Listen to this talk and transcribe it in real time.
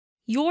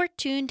You're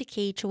tuned to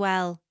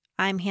KHOL.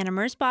 I'm Hannah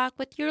Mersbach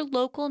with your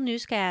local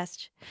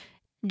newscast.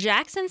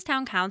 Jackson's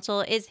Town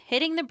Council is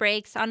hitting the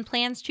brakes on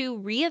plans to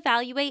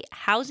reevaluate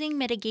housing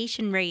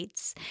mitigation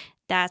rates.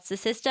 That's the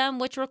system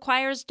which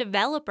requires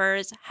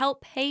developers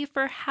help pay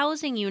for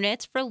housing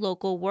units for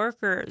local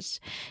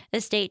workers.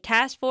 The state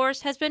task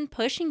force has been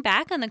pushing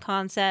back on the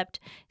concept,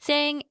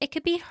 saying it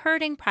could be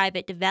hurting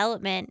private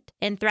development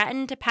and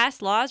threatened to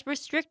pass laws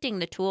restricting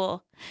the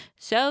tool.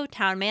 So,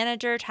 Town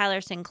Manager Tyler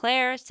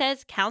Sinclair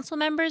says council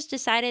members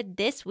decided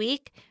this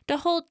week to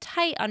hold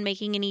tight on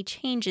making any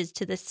changes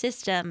to the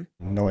system.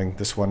 Knowing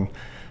this one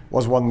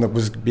was one that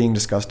was being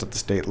discussed at the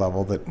state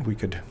level, that we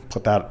could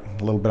put that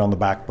a little bit on the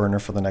back burner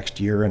for the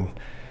next year and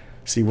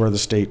see where the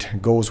state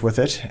goes with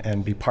it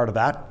and be part of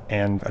that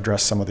and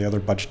address some of the other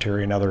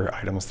budgetary and other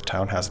items the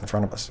town has in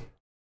front of us.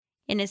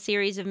 In a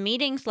series of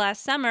meetings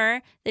last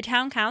summer, the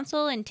Town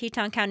Council and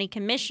Teton County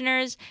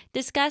Commissioners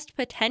discussed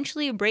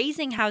potentially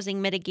raising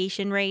housing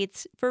mitigation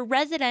rates for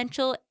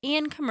residential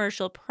and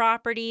commercial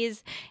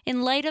properties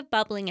in light of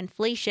bubbling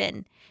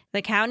inflation.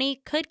 The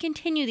county could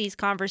continue these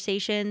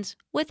conversations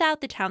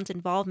without the town's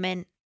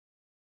involvement.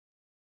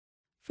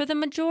 For the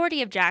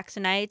majority of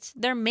Jacksonites,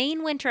 their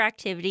main winter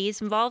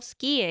activities involve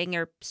skiing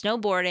or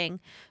snowboarding,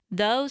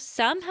 though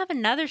some have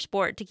another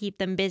sport to keep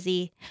them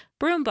busy,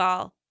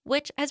 broomball,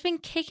 which has been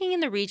kicking in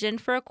the region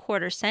for a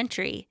quarter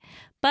century.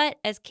 But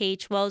as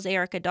KHOL's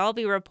Erica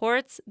Dalby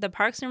reports, the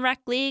Parks and Rec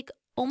League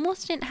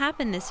almost didn't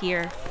happen this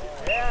year.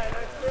 Yeah,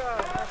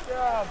 nice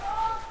job.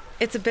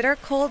 It's a bitter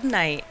cold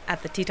night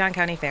at the Teton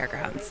County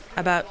Fairgrounds.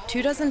 About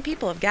 24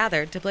 people have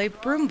gathered to play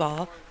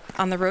broomball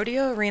on the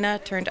rodeo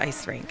arena turned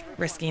ice rink,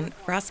 risking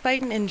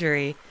frostbite and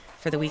injury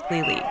for the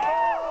weekly league.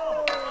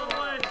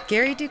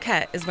 Gary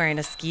Duquette is wearing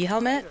a ski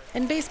helmet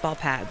and baseball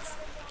pads.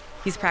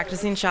 He's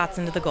practicing shots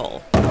into the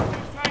goal.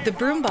 The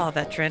broomball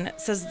veteran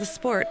says the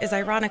sport is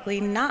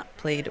ironically not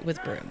played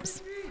with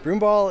brooms.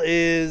 Broomball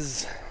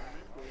is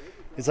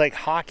like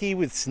hockey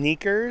with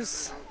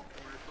sneakers,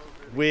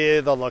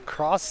 with a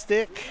lacrosse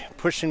stick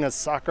pushing a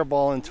soccer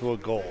ball into a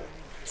goal.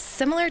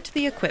 Similar to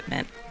the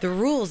equipment, the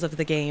rules of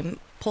the game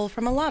pull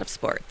from a lot of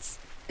sports.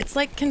 It's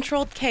like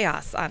controlled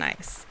chaos on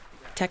ice.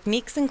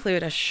 Techniques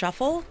include a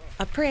shuffle,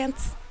 a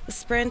prance, a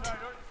sprint,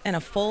 and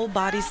a full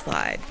body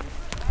slide.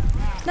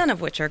 None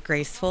of which are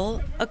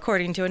graceful,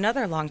 according to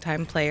another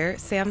longtime player,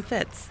 Sam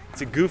Fitz.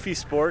 It's a goofy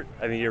sport.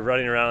 I mean, you're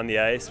running around on the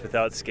ice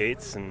without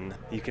skates, and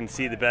you can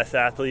see the best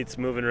athletes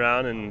moving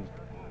around, and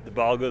the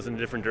ball goes in a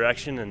different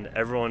direction, and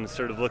everyone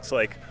sort of looks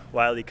like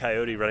Wile E.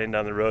 Coyote running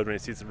down the road when he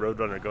sees the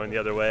roadrunner going the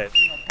other way.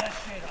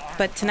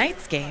 But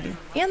tonight's game,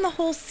 and the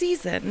whole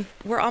season,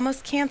 were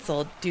almost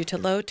canceled due to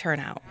low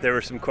turnout. There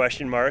were some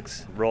question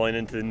marks rolling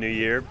into the new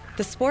year.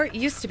 The sport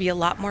used to be a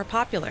lot more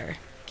popular.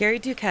 Gary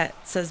Duquette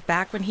says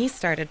back when he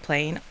started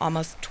playing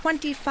almost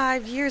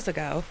 25 years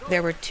ago,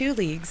 there were 2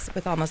 leagues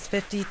with almost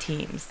 50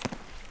 teams.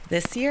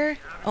 This year,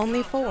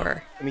 only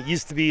 4. I mean, it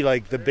used to be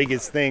like the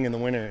biggest thing in the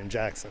winter in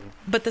Jackson.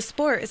 But the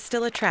sport is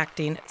still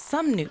attracting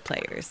some new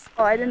players.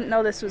 Oh, I didn't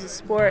know this was a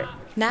sport.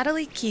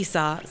 Natalie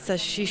Keesaw says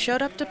she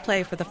showed up to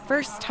play for the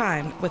first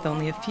time with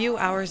only a few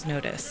hours'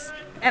 notice.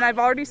 And I've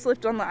already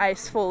slipped on the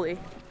ice fully.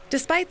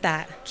 Despite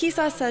that,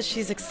 Keesaw says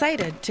she's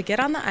excited to get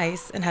on the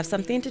ice and have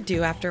something to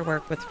do after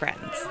work with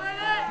friends.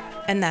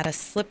 And that a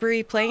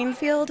slippery playing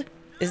field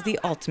is the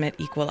ultimate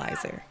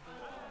equalizer.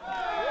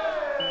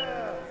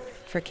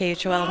 For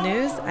KHOL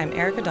News, I'm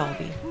Erica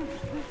Dalby.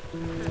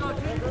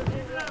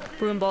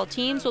 Broomball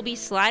teams will be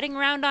sliding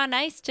around on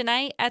ice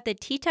tonight at the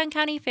Teton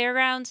County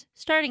Fairgrounds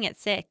starting at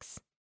 6.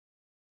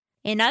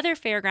 In other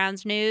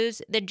fairgrounds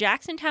news, the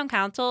Jackson Town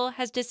Council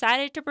has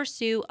decided to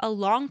pursue a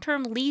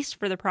long-term lease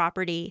for the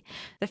property.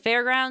 The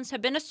fairgrounds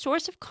have been a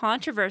source of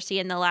controversy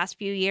in the last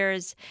few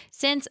years,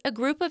 since a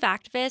group of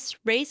activists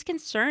raised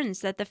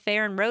concerns that the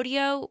fair and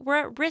rodeo were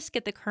at risk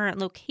at the current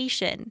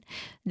location.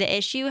 The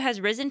issue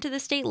has risen to the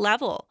state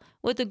level,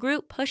 with the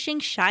group pushing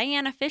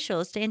Cheyenne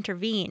officials to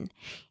intervene.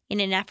 In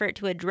an effort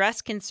to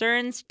address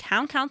concerns,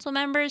 town council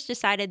members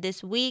decided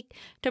this week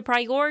to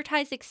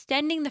prioritize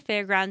extending the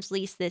fairgrounds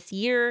lease this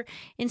year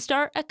and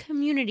start a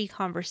community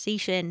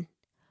conversation.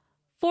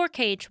 For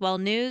KHOL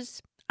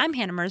News, I'm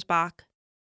Hannah Mersbach.